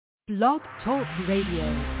Blog Talk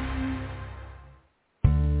Radio.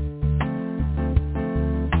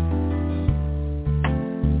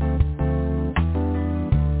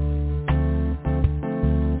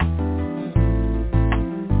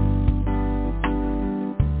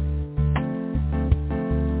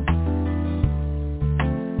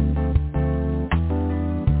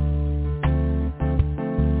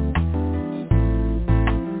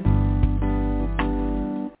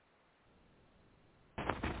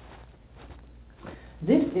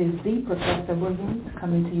 This is the Professor Williams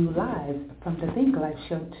coming to you live from the Think Life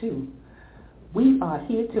Show 2. We are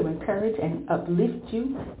here to encourage and uplift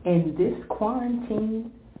you in this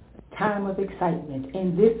quarantine time of excitement,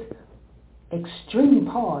 in this extreme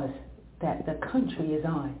pause that the country is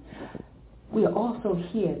on. We are also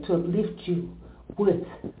here to uplift you with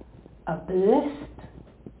a blessed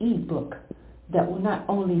ebook that will not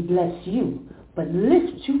only bless you, but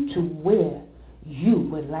lift you to where you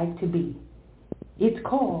would like to be. It's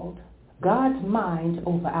called God's Mind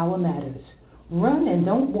Over Our Matters. Run and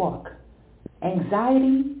don't walk.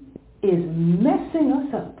 Anxiety is messing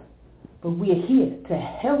us up, but we are here to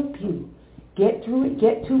help you get through it,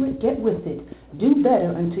 get to it, get with it. Do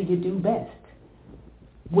better until you do best.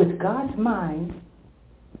 With God's Mind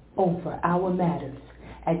Over Our Matters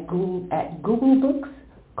at Google Books,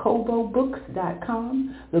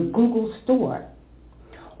 KoboBooks.com, the Google Store.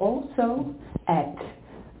 Also at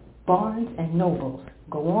Barnes and Nobles.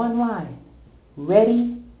 Go online.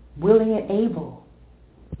 Ready, willing, and able.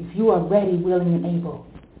 If you are ready, willing, and able,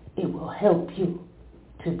 it will help you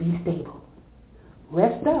to be stable.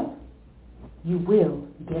 Rest up. You will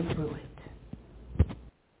get through it.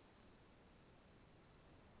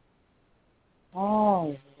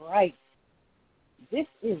 All right. This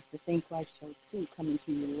is the Think Life Show 2 coming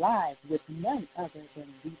to you live with none other than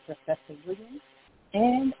the Professor Williams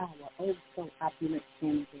and our oh-so-opulent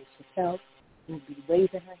candidate Chappelle will be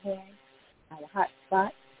raising her hand, our hot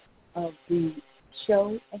spot of the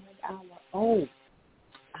show, and our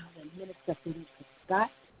Minister Felicia Scott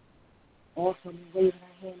also will be raising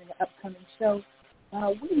her hand in the upcoming show.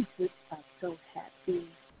 We just are so happy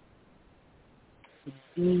to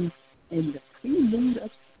be in the prelude of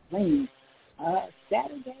spring.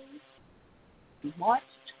 Saturday, March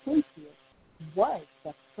 20th, was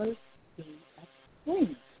the first day of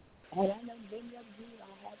spring. And I know many of you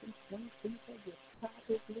are having spring fever. You're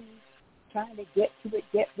probably trying to get to it,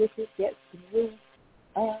 get with it, get through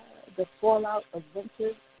the fallout of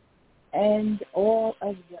winter and all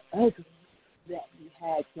of the ugly that we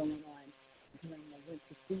had going on during the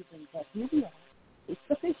winter season. But here we are. It's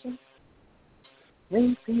sufficient.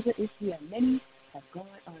 Spring fever is here. Many have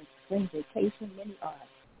gone on spring vacation. Many are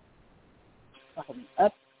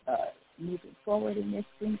moving forward in their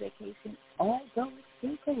spring vacation, although it's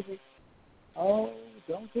still COVID. Oh,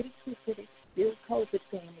 don't get it twisted. It's still COVID,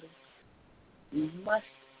 family. We must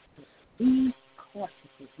be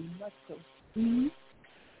cautious. We must proceed,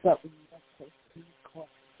 but we must proceed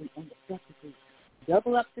cautiously and effectively.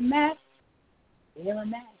 Double up the mask, wear a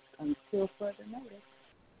mask until further notice,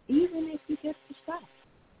 even if you get the shot.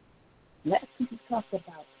 Let's talk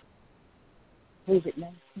about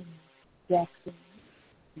COVID-19 vaccine.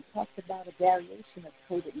 We talked about a variation of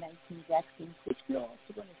COVID-19 vaccines, which we're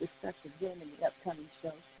also going to discuss again in the upcoming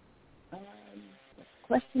show.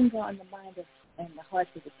 Questions are on the mind and the hearts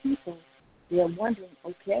of the people. They're wondering,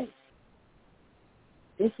 okay,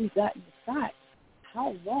 if we've gotten the shot,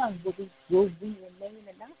 how long will we remain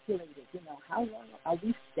inoculated? How long are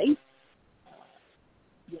we safe?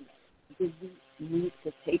 Do we need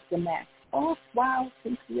to take the mask off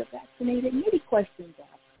since we are vaccinated? Many questions are,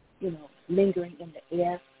 lingering in the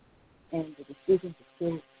air, and the decisions are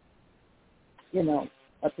still,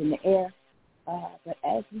 up in the air. But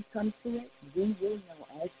as we come to it, we will know.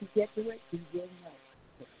 As we get to it, we will know.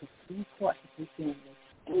 To be cautiously family.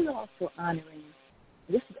 And we're also honoring,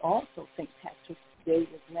 this is also St. Patrick's Day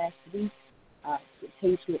was last week, the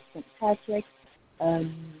Patriot St. Patrick.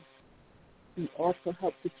 He also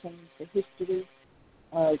helped to change the history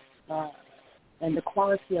of and the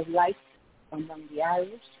quality of life among the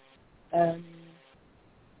Irish.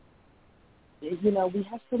 We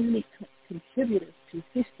have so many contributors to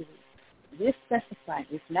history. We're specifying,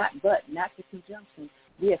 it's not but, not the conjunction.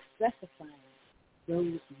 We are specifying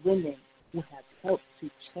those women who have helped to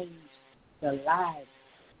change the lives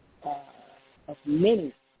of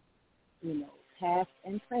many, past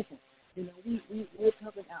and present. We're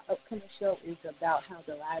talking, our upcoming show is about how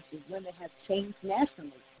the lives of women have changed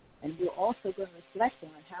nationally. And we're also going to reflect on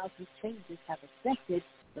how these changes have affected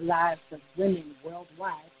the lives of women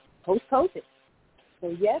worldwide post-COVID.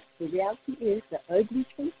 So yes, the reality is the ugly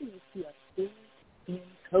cases we are still in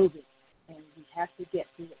COVID, and we have to get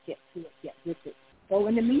through it, get with it. So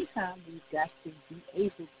in the meantime, we've got to be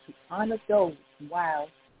able to honor those while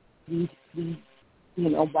we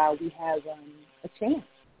while we have a chance.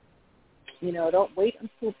 Don't wait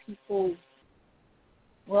until people.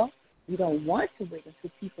 Well, you don't want to wait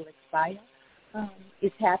until people expire.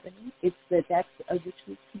 It's happening. That's the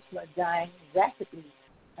truth. People are dying rapidly.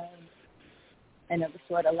 And of the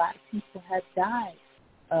sort, a lot of people have died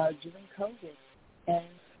during COVID, and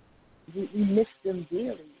we miss them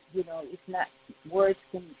dearly. It's not, words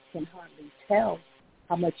can hardly tell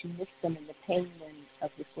how much you miss them and the pain and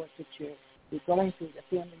of the sort that you're going through, the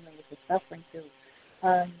family members are suffering through.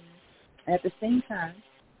 And at the same time,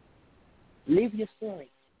 live your story.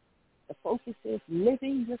 The focus is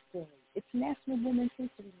living your story. It's National Women's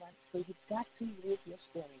History Month, so you've got to live your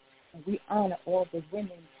story. And we honor all the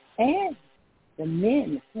women and the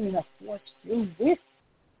men who have forged through with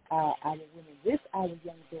our women, with our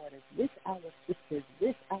young daughters, with our sisters,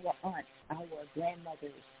 with our aunts, our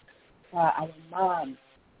grandmothers, our moms,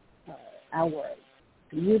 our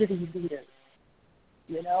community leaders.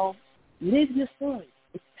 Live your story.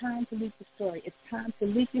 It's time to live your story. It's time to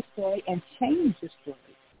live your story and change your story.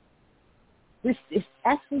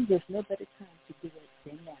 There's no better time to do it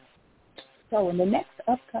than now. So in the next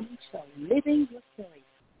upcoming show, Living Your Story,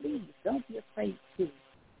 please don't be afraid to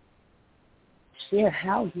share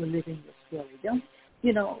how you're living your story.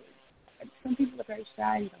 Some people are very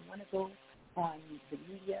shy. You don't want to go on the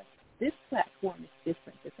media. This platform is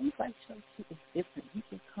different. The Think Like Show 2 is different. You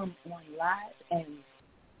can come on live and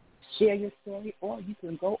share your story, or you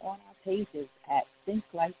can go on our pages at the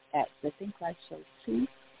Think Like Show 2,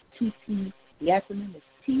 TT. The acronym is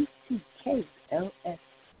TTKLS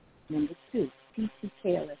number 2,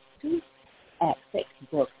 TTKLS2 at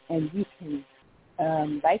Facebook, and you can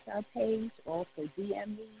like our page, also DM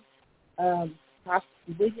me,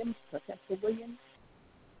 Professor Williams,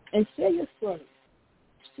 and share your story.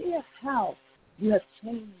 Share how you have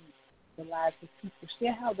changed the lives of people.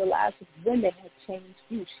 Share how the lives of women have changed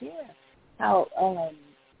you. Share how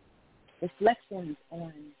reflections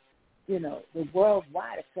on, the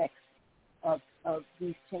worldwide effects of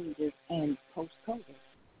these changes and post-COVID.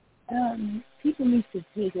 People need to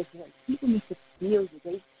hear your voice. People need to feel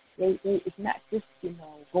you. It's not just,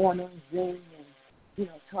 going on Zoom and,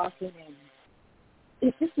 talking.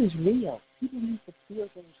 And this is real. People need to feel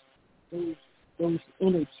those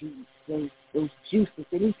energies, those juices.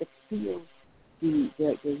 They need to feel the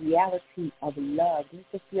reality of love. They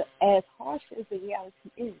need to feel, as harsh as the reality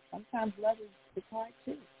is, sometimes love is hard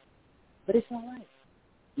too. But it's all right.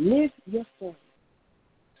 Live your story.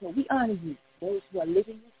 So we honor you, those who are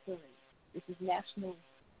living your story. This is National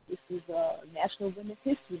Women's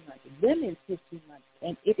History Month, Women's History Month,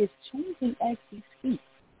 and it is changing as we speak.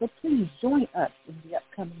 So please join us in the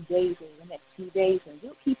upcoming days or the next few days, and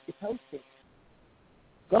we'll keep you posted.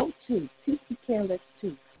 Go to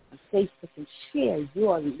TTKLS2 on Facebook and share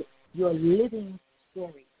your living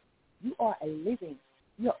story. You are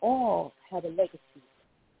you all have a legacy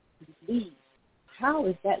to leave. How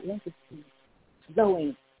is that legacy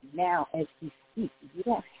flowing now as we speak? You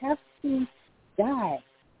don't have to die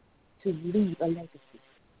to leave a legacy.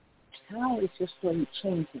 How is your story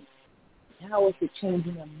changing? How is it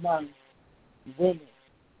changing among women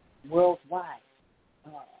worldwide,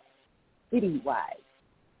 citywide,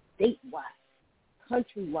 statewide,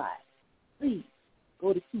 countrywide? Please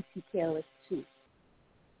go to TTKLS2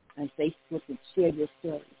 on Facebook and share your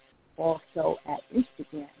stories. Also at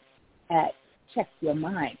Instagram at Check Your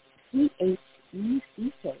Mind, CHECKMIND,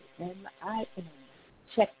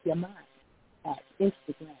 Check Your Mind at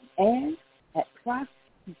Instagram, and at Prof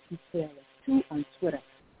TTKLS2 on Twitter.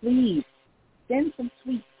 Please send some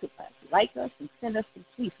tweets to us. Like us and send us some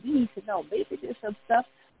tweets. We need to know. Maybe there's some stuff.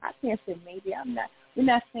 I can't say maybe. We're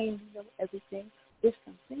not saying we know everything. There's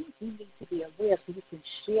some things we need to be aware of so we can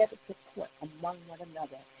share the support among one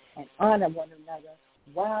another and honor one another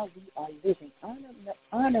while we are living.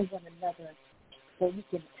 Honor one another so we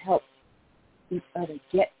can help each other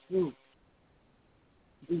get through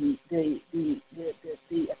the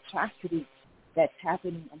atrocity that's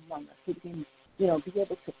happening among us. We can, be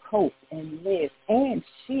able to cope and live and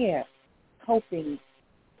share the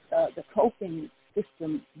coping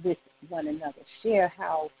system with one another. Share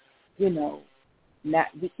how, we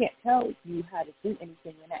can't tell you how to do anything.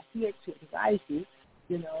 We're not here to advise you.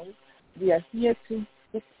 We are here to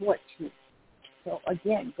support you. So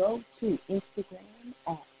again, go to Instagram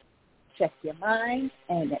at Check Your Mind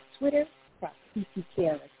and at Twitter,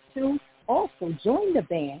 TTKLS2. Also, join the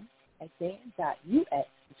band at band.us.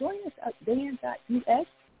 Join us at band.us.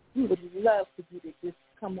 We would love for you to just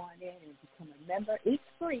come on in and become a member. It's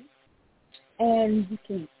free, and you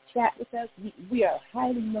can chat with us. We are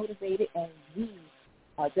highly motivated, and we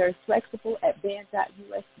are very flexible at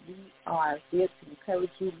band.us. We are there to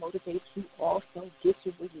encourage you, motivate you, also get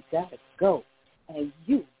you where you got to go, and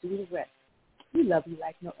you do the rest. We love you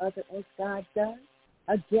like no other as God does.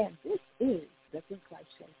 Again, this is the Think Life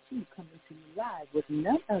Show 2 coming to you live with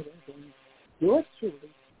none other than yours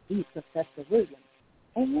truly, the Professor Williams.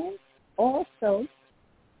 And also,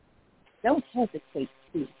 don't hesitate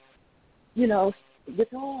to,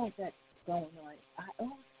 with all that's going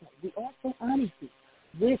on, we also honor you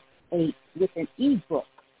with an ebook.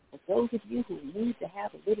 For those of you who need to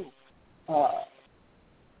have a little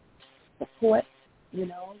support,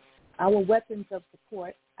 our weapons of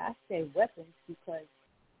support. I say weapons because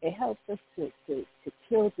it helps us to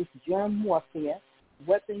kill this germ warfare.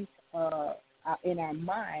 Weapons in our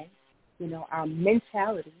mind, our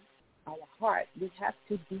mentality, our heart. We have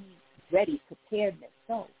to be ready, preparedness.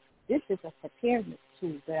 So this is a preparedness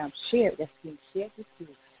tool that's being shared with you,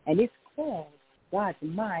 and it's called God's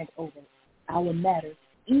Mind Over Our Matters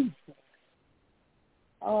ebook.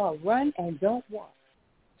 Run and don't walk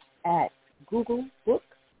at Google Books,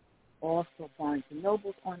 also Barnes &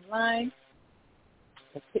 Nobles online.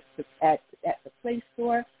 At the Play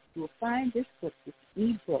Store, you will find this book, this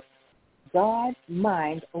ebook, God's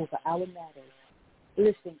Mind Over Our Matters.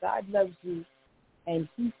 Listen, God loves you, and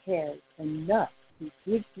He cares enough to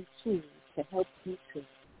give you tools to help you to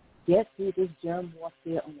get through this germ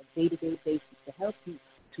warfare on a day-to-day basis, to help you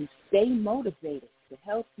to stay motivated, to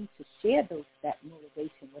help you to share that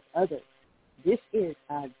motivation with others. This is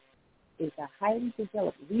a highly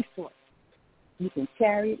developed resource. You can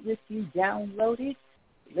carry it with you, download it,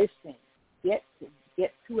 listen, get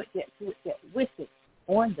with it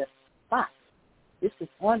on the spot. This is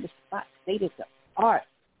on the spot, state-of-the-art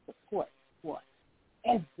support for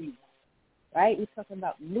everyone, right? We're talking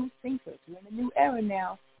about new thinkers. We're in a new era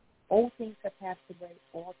now. Old things have passed away.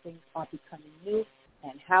 All things are becoming new.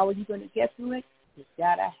 And how are you going to get through it? You've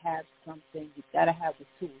got to have something. You've got to have the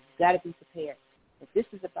tools. You've got to be prepared. But this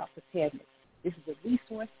is about preparedness. This is a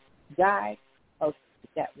resource guide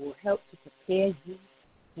that will help to prepare you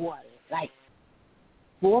for life,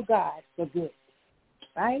 for God, for good,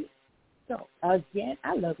 right? So, again,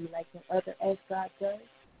 I love you like no other as God does.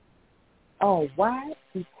 Oh, why?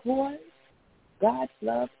 Because God's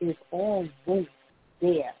love is always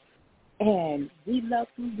there. And we love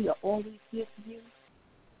you. We are always here for you.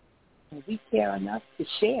 And we care enough to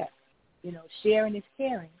share. Sharing is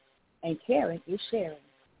caring, and caring is sharing.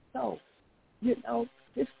 So,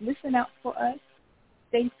 just listen out for us.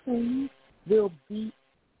 Stay tuned. We'll be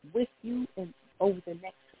with you over the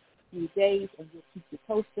next few days, and we'll keep you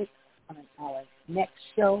posted on our next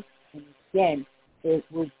show. And again, it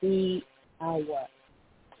will be our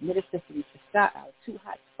Minister Felicia Scott, our two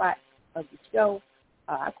hot spots of the show.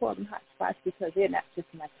 I call them hot spots because they're not just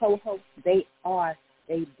my co-hosts. They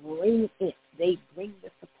bring it. They bring the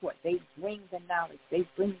support. They bring the knowledge. They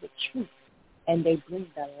bring the truth. And they bring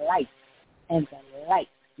the light and the light,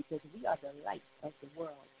 because we are the light of the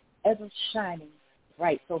world, ever shining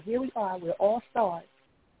bright. So here we are. We're all stars,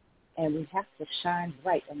 and we have to shine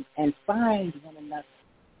bright and find one another.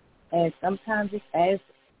 And sometimes, as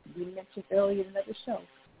we mentioned earlier in another show,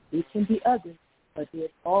 we can be others, but there's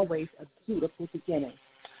always a beautiful beginning.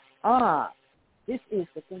 This is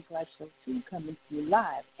the Think Life Show 2 coming to you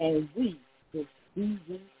live, and we will see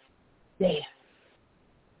you there.